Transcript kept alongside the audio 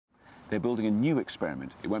They're building a new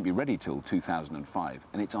experiment. It won't be ready till 2005,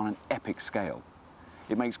 and it's on an epic scale.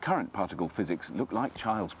 It makes current particle physics look like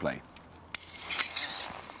child's play.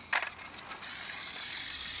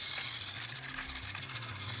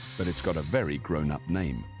 But it's got a very grown-up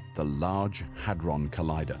name, the Large Hadron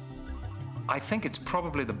Collider. I think it's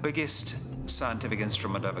probably the biggest scientific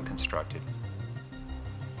instrument ever constructed.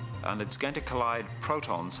 And it's going to collide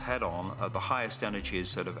protons head-on at the highest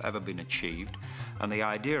energies that have ever been achieved. And the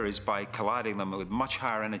idea is by colliding them with much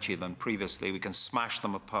higher energy than previously, we can smash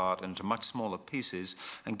them apart into much smaller pieces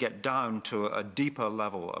and get down to a deeper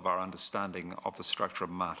level of our understanding of the structure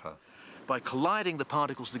of matter. By colliding the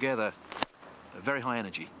particles together at very high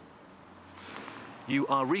energy, you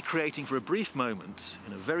are recreating for a brief moment,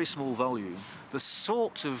 in a very small volume, the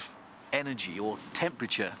sort of energy or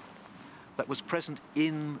temperature that was present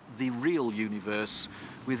in the real universe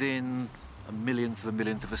within a millionth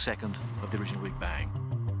of a second of the original Big Bang.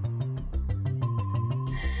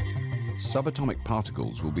 Subatomic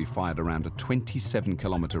particles will be fired around a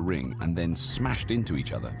 27-kilometer ring and then smashed into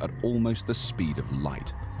each other at almost the speed of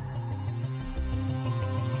light.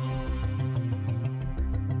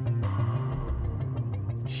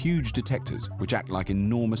 Huge detectors, which act like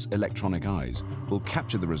enormous electronic eyes, will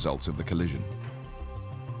capture the results of the collision.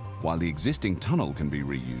 While the existing tunnel can be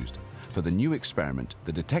reused, for the new experiment,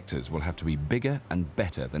 the detectors will have to be bigger and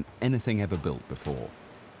better than anything ever built before.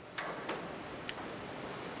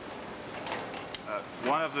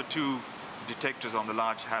 One of the two detectors on the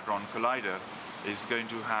Large Hadron Collider is going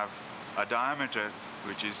to have a diameter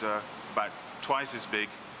which is about twice as big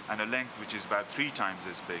and a length which is about 3 times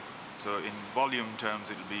as big. So in volume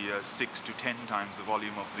terms, it'll be 6 to 10 times the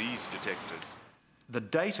volume of these detectors. The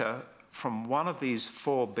data from one of these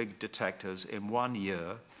 4 big detectors in 1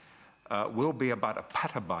 year will be about a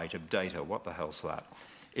petabyte of data. What the hell's that?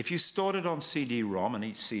 If you stored it on CD-ROM, and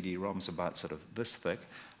each CD-ROM's about sort of this thick,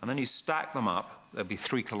 and then you stack them up, they'll be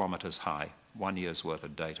 3 kilometers high, 1 year's worth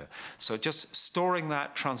of data. So just storing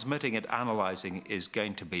that, transmitting it, analyzing is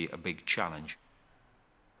going to be a big challenge.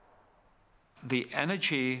 The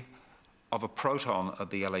energy of a proton at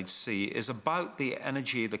the LHC is about the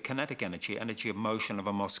energy, the kinetic energy of motion of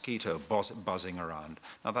a mosquito buzzing around.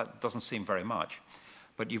 Now that doesn't seem very much,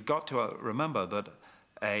 but you've got to remember that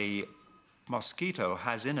a mosquito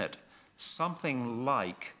has in it something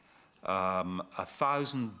like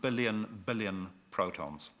 1,000 billion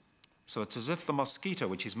protons. So it's as if the mosquito,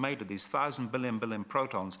 which is made of these 1,000 billion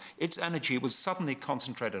protons, its energy was suddenly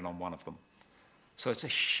concentrated on one of them. So it's a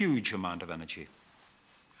huge amount of energy.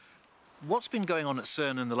 What's been going on at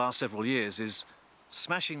CERN in the last several years is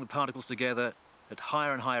smashing the particles together at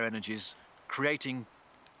higher and higher energies, creating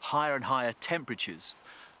higher and higher temperatures.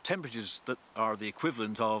 Temperatures that are the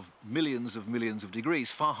equivalent of millions of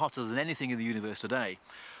degrees, far hotter than anything in the universe today,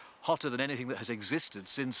 hotter than anything that has existed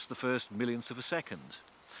since the first millionth of a second.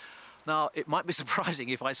 Now, it might be surprising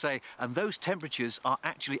if I say, and those temperatures are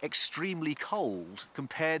actually extremely cold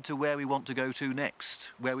compared to where we want to go to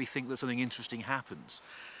next, where we think that something interesting happens.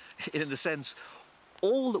 In a sense,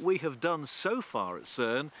 all that we have done so far at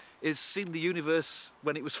CERN is seen the universe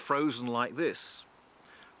when it was frozen like this.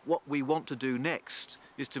 What we want to do next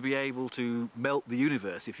is to be able to melt the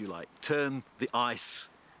universe, if you like, turn the ice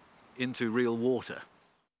into real water.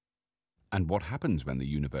 And what happens when the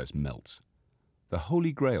universe melts? The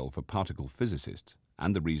holy grail for particle physicists,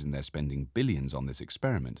 and the reason they're spending billions on this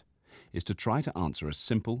experiment, is to try to answer a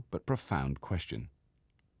simple but profound question.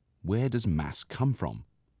 Where does mass come from?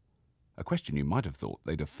 A question you might have thought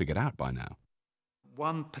they'd have figured out by now.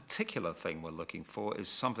 One particular thing we're looking for is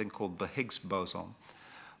something called the Higgs boson,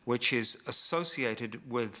 which is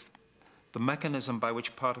associated with the mechanism by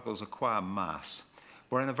which particles acquire mass.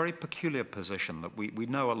 We're in a very peculiar position that we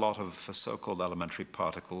know a lot of so-called elementary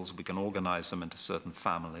particles. We can organize them into certain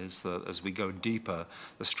families. As we go deeper,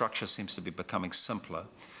 the structure seems to be becoming simpler.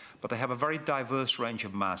 But they have a very diverse range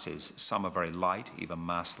of masses. Some are very light, even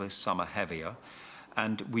massless. Some are heavier.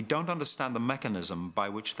 And we don't understand the mechanism by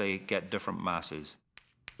which they get different masses.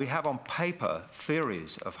 We have on paper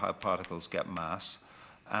theories of how particles get mass,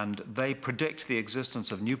 and they predict the existence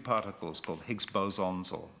of new particles called Higgs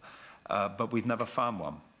bosons, but we've never found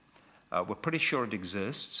one. We're pretty sure it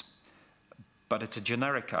exists, but it's a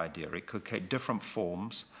generic idea. It could take different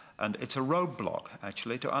forms, and it's a roadblock,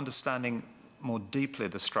 actually, to understanding more deeply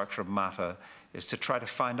the structure of matter, is to try to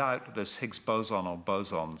find out this Higgs boson or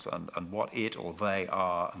bosons and what it or they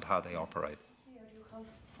are and how they operate.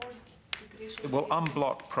 It will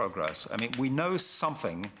unblock progress. I mean, we know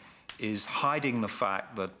something is hiding the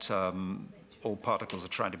fact that all particles are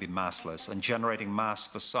trying to be massless and generating mass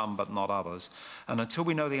for some but not others. And until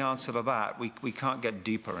we know the answer to that, we can't get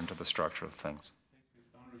deeper into the structure of things.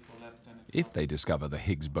 If they discover the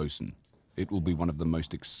Higgs boson, it will be one of the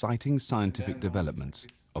most exciting scientific developments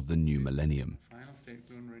of the new millennium.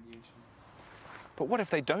 But what if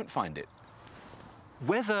they don't find it?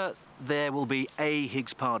 Whether there will be a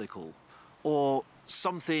Higgs particle or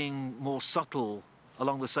something more subtle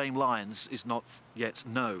along the same lines is not yet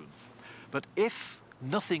known. But if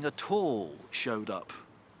nothing at all showed up,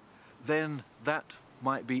 then that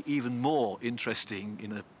might be even more interesting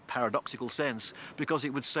in a paradoxical sense, because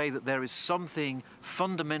it would say that there is something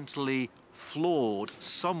fundamentally flawed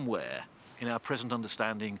somewhere in our present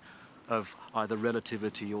understanding of either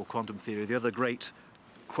relativity or quantum theory, the other great,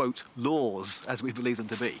 quote, laws as we believe them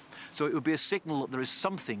to be. So it would be a signal that there is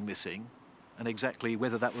something missing, and exactly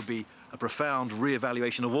whether that would be a profound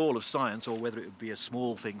re-evaluation of all of science or whether it would be a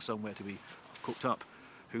small thing somewhere to be cooked up,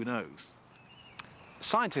 who knows?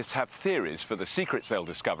 Scientists have theories for the secrets they'll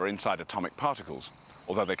discover inside atomic particles,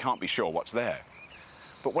 although they can't be sure what's there.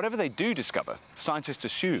 But whatever they do discover, scientists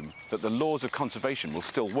assume that the laws of conservation will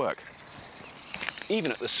still work,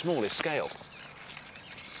 even at the smallest scale.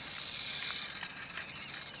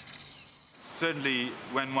 Certainly,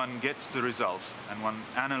 when one gets the results and one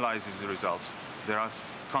analyzes the results, there are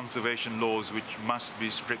conservation laws which must be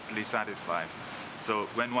strictly satisfied. So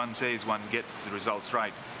when one says one gets the results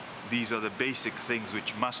right, these are the basic things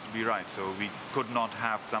which must be right. So we could not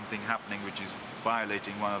have something happening which is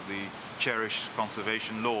violating one of the cherished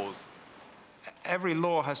conservation laws. Every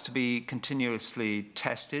law has to be continuously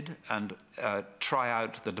tested and try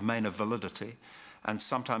out the domain of validity. And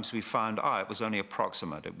sometimes we find, it was only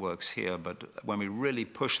approximate, it works here. But when we really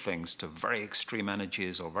push things to very extreme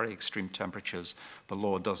energies or very extreme temperatures, the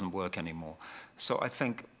law doesn't work anymore. So I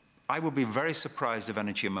think I would be very surprised if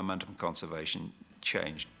energy and momentum conservation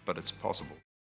changed, but it's possible.